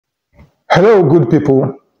Hello, good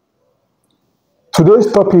people. Today's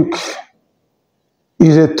topic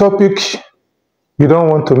is a topic you don't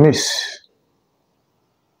want to miss.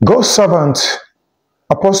 God's servant,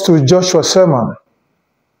 Apostle Joshua Selman,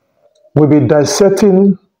 will be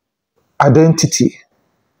dissecting identity.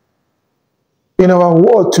 In our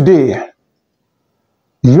world today,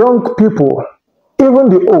 young people, even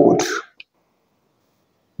the old,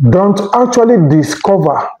 don't actually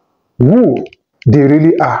discover who they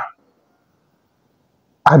really are.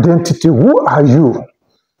 Identity, who are you?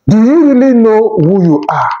 Do you really know who you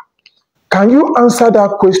are? Can you answer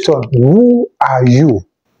that question? Who are you?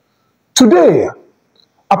 Today,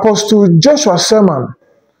 Apostle Joshua Selman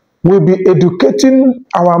will be educating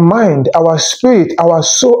our mind, our spirit, our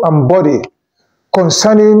soul and body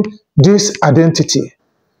concerning this identity.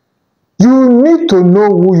 You need to know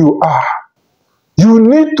who you are. You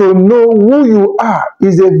need to know who you are.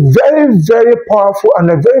 Is a very, very powerful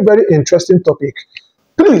and a very, very interesting topic.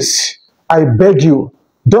 Please, I beg you,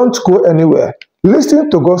 don't go anywhere.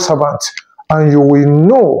 Listen to God's servant and you will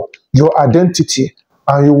know your identity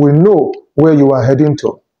and you will know where you are heading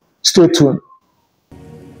to. Stay tuned.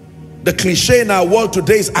 The cliche in our world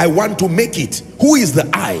today is, I want to make it. Who is the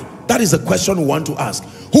I? That is the question we want to ask.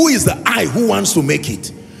 Who is the I who wants to make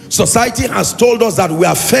it? Society has told us that we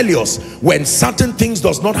are failures when certain things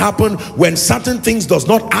does not happen, when certain things does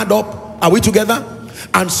not add up. Are we together?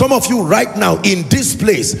 And some of you right now in this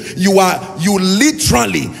place, you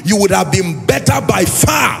literally would have been better by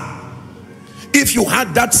far if you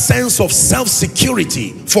had that sense of self-security,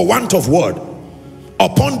 for want of word,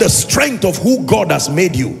 upon the strength of who God has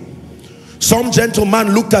made you. Some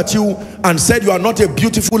gentleman looked at you and said you are not a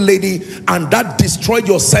beautiful lady, and that destroyed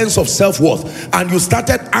your sense of self-worth, and you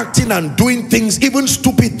started acting and doing things, even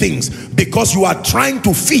stupid things, because you are trying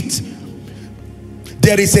to fit.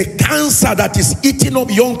 There is a cancer that is eating up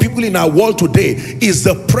young people in our world today, is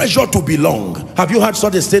the pressure to belong. Have you heard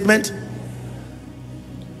such a statement?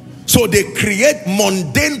 So they create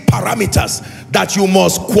mundane parameters that you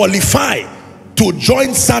must qualify to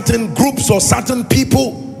join certain groups or certain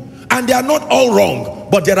people. And they are not all wrong,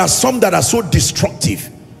 but there are some that are so destructive.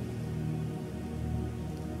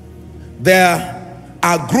 There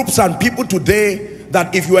are groups and people today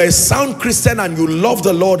that if you are a sound Christian and you love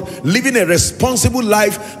the Lord, living a responsible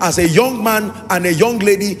life as a young man and a young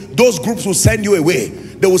lady, those groups will send you away.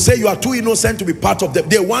 They will say you are too innocent to be part of them.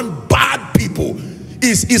 They want bad people.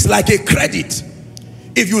 It's like a credit.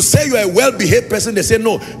 If you say you are a well-behaved person, they say,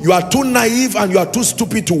 no, you are too naive and you are too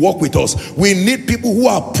stupid to work with us. We need people who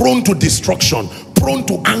are prone to destruction, prone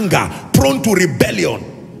to anger, prone to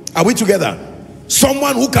rebellion. Are we together?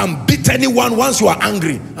 Someone who can beat anyone once you are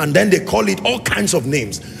angry, and then they call it all kinds of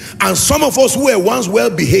names. And some of us who were once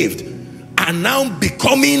well-behaved are now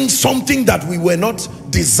becoming something that we were not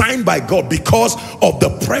designed by God because of the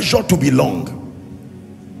pressure to belong.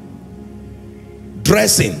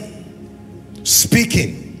 Dressing,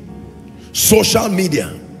 speaking, social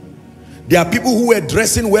media. There are people who were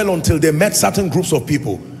dressing well until they met certain groups of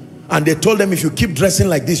people and they told them, if you keep dressing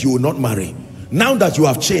like this, you will not marry. Now that you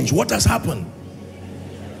have changed, what has happened?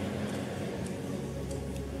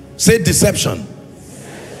 Say deception.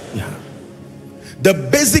 Yeah. The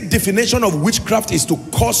basic definition of witchcraft is to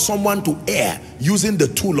cause someone to err using the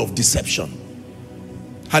tool of deception.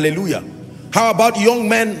 Hallelujah. How about young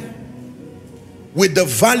men with the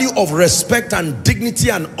value of respect and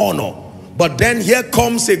dignity and honor, but then here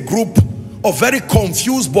comes a group of very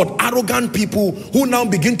confused but arrogant people who now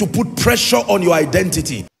begin to put pressure on your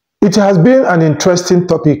identity. It has been an interesting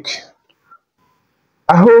topic.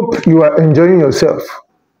 I hope you are enjoying yourself.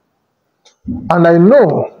 And I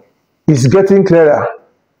know it's getting clearer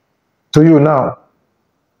to you now.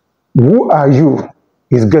 Who are you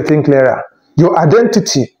is getting clearer. Your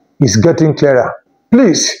identity is getting clearer.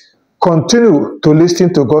 Please continue to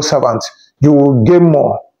listen to God's servant. You will gain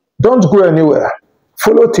more. Don't go anywhere.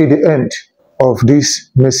 Follow till the end of this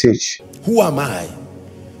message. Who am I?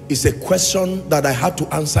 Is a question that I had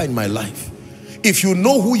to answer in my life. If you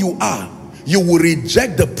know who you are, you will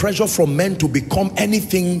reject the pressure from men to become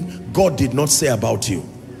anything God did not say about you.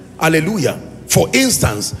 Hallelujah. For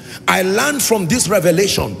instance, I learned from this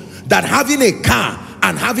revelation that having a car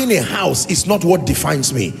and having a house is not what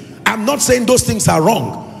defines me. I'm not saying those things are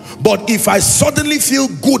wrong, but if I suddenly feel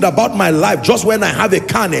good about my life just when I have a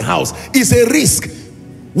car and a house, it's a risk.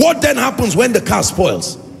 What then happens when the car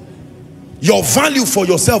spoils? Your value for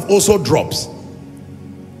yourself also drops.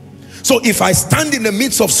 So if I stand in the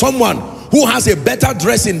midst of someone who has a better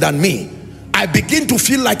dressing than me, I begin to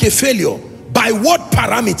feel like a failure. By what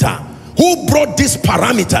parameter? Who brought these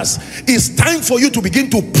parameters? It's time for you to begin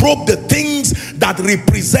to probe the things that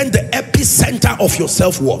represent the epicenter of your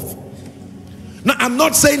self-worth. Now, I'm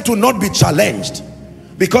not saying to not be challenged,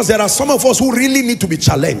 because there are some of us who really need to be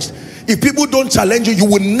challenged. If people don't challenge you, you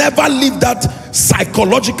will never leave that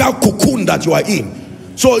psychological cocoon that you are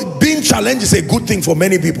in. So being challenged is a good thing for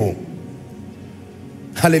many people.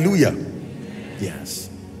 Hallelujah. Yes.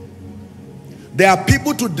 There are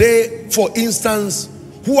people today, for instance,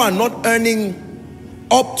 who are not earning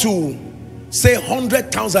up to, say,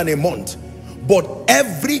 100,000 a month, but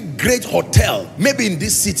every great hotel, maybe in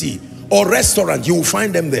this city, or restaurant, you will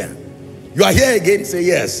find them there. You are here again, say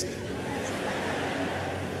yes.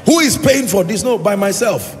 Who is paying for this? No, by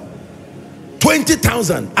myself.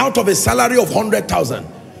 20,000 out of a salary of 100,000.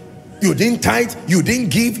 You didn't tithe, you didn't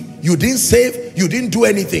give, you didn't save, you didn't do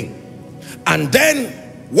anything. And then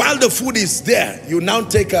while the food is there, you now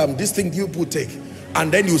take this thing you put take,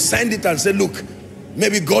 and then you send it and say, look,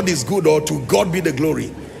 maybe God is good, or to God be the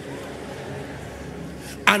glory.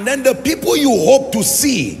 And then the people you hope to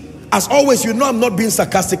see, as always, you know I'm not being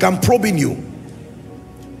sarcastic, I'm probing you.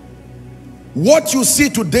 What you see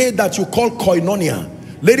today that you call koinonia,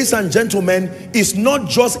 ladies and gentlemen, is not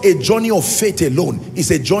just a journey of faith alone,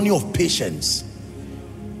 it's a journey of patience.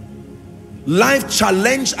 Life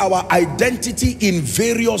challenged our identity in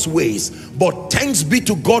various ways, but thanks be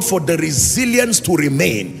to God for the resilience to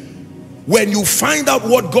remain. When you find out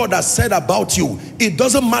what God has said about you, it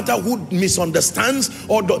doesn't matter who misunderstands.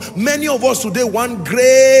 Or many of us today want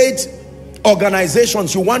great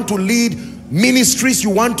organizations, you want to lead ministries, you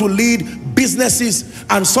want to lead businesses,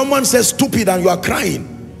 and someone says stupid and you are crying.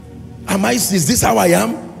 Is this how I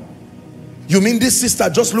am? You mean this sister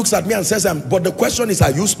just looks at me and says, but the question is,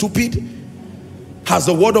 are you stupid? Has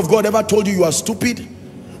the word of God ever told you you are stupid?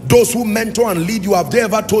 Those who mentor and lead you, have they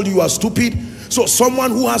ever told you you are stupid? So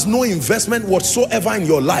someone who has no investment whatsoever in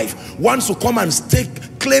your life wants to come and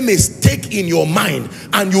claim a stake in your mind,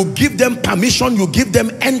 and you give them permission, you give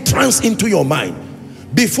them entrance into your mind.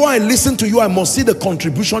 Before I listen to you, I must see the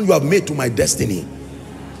contribution you have made to my destiny.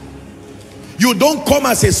 You don't come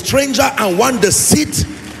as a stranger and want the seat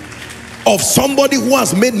of somebody who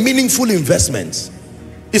has made meaningful investments.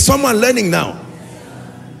 Is someone learning now?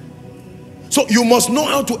 So you must know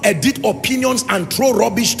how to edit opinions and throw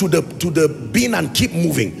rubbish to the bin and keep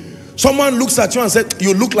moving. Someone looks at you and said,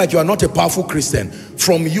 you look like you are not a powerful Christian.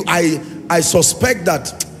 From you, I suspect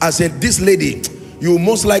that, I said, this lady, you will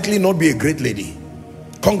most likely not be a great lady.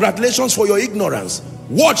 Congratulations for your ignorance.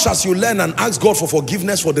 Watch as you learn and ask God for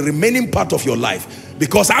forgiveness for the remaining part of your life.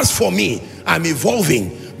 Because as for me, I'm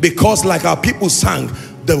evolving. Because like our people sang,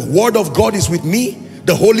 the word of God is with me.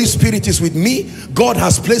 The Holy Spirit is with me. God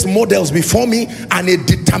has placed models before me and a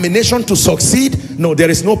determination to succeed. No, there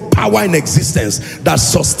is no power in existence that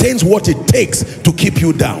sustains what it takes to keep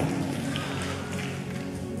you down.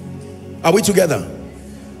 Are we together?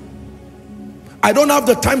 I don't have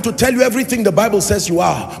the time to tell you everything the Bible says you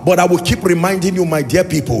are, but I will keep reminding you, my dear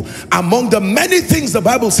people, among the many things the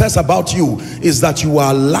Bible says about you is that you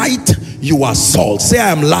are light, you are salt. Say, I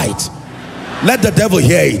am light. Let the devil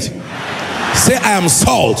hear it. Say, I am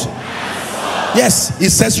salt. Yes, it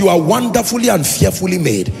says you are wonderfully and fearfully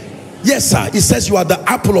made. Yes, sir. It says you are the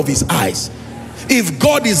apple of his eyes. If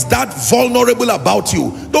God is that vulnerable about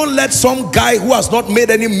you, don't let some guy who has not made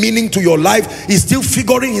any meaning to your life, is still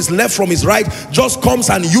figuring his left from his right, just comes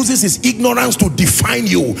and uses his ignorance to define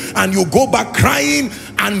you, and you go back crying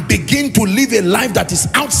and begin to live a life that is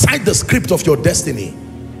outside the script of your destiny.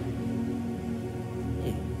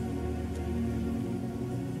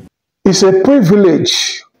 It's a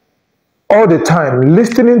privilege all the time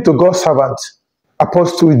listening to God's servant,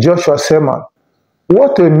 Apostle Joshua Selman.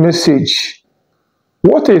 What a message.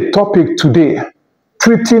 What a topic today,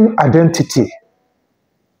 treating identity.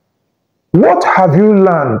 What have you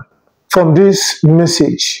learned from this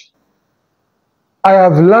message? I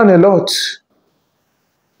have learned a lot.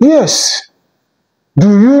 Yes. Do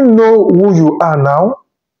you know who you are now?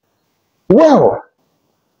 Well,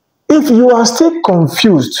 if you are still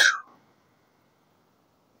confused,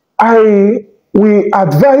 I will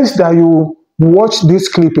advise that you watch this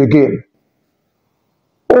clip again,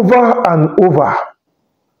 over and over.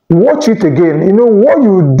 Watch it again. You know, what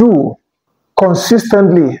you do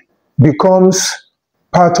consistently becomes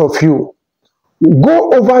part of you.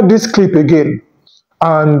 Go over this clip again,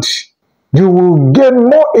 and you will gain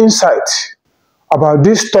more insight about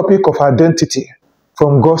this topic of identity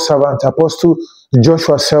from God's servant, Apostle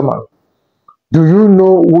Joshua Selman. Do you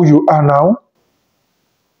know who you are now?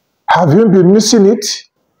 Have you been missing it?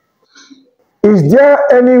 Is there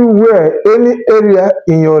anywhere, any area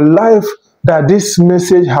in your life that this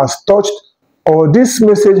message has touched or this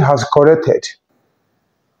message has corrected.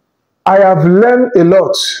 I have learned a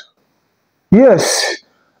lot. Yes,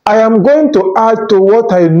 I am going to add to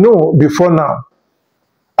what I know before now,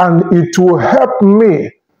 and it will help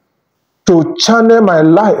me to channel my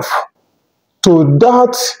life to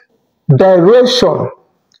that direction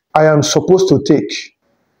I am supposed to take.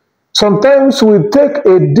 Sometimes we take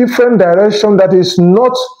a different direction that is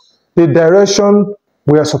not the direction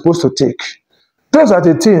we are supposed to take. Those are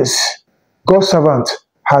the things God's servant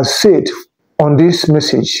has said on this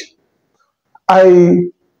message. I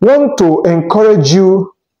want to encourage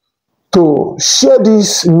you to share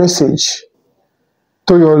this message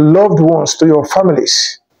to your loved ones, to your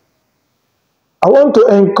families. I want to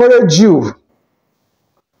encourage you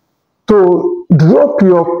to drop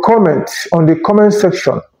your comment on the comment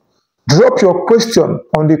section. Drop your question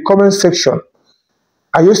on the comment section.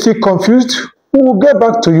 Are you still confused? We will get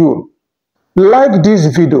back to you. Like this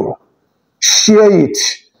video, share it,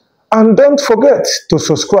 and don't forget to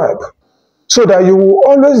subscribe so that you will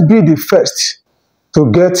always be the first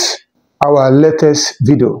to get our latest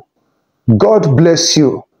video. God bless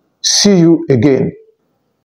you. See you again.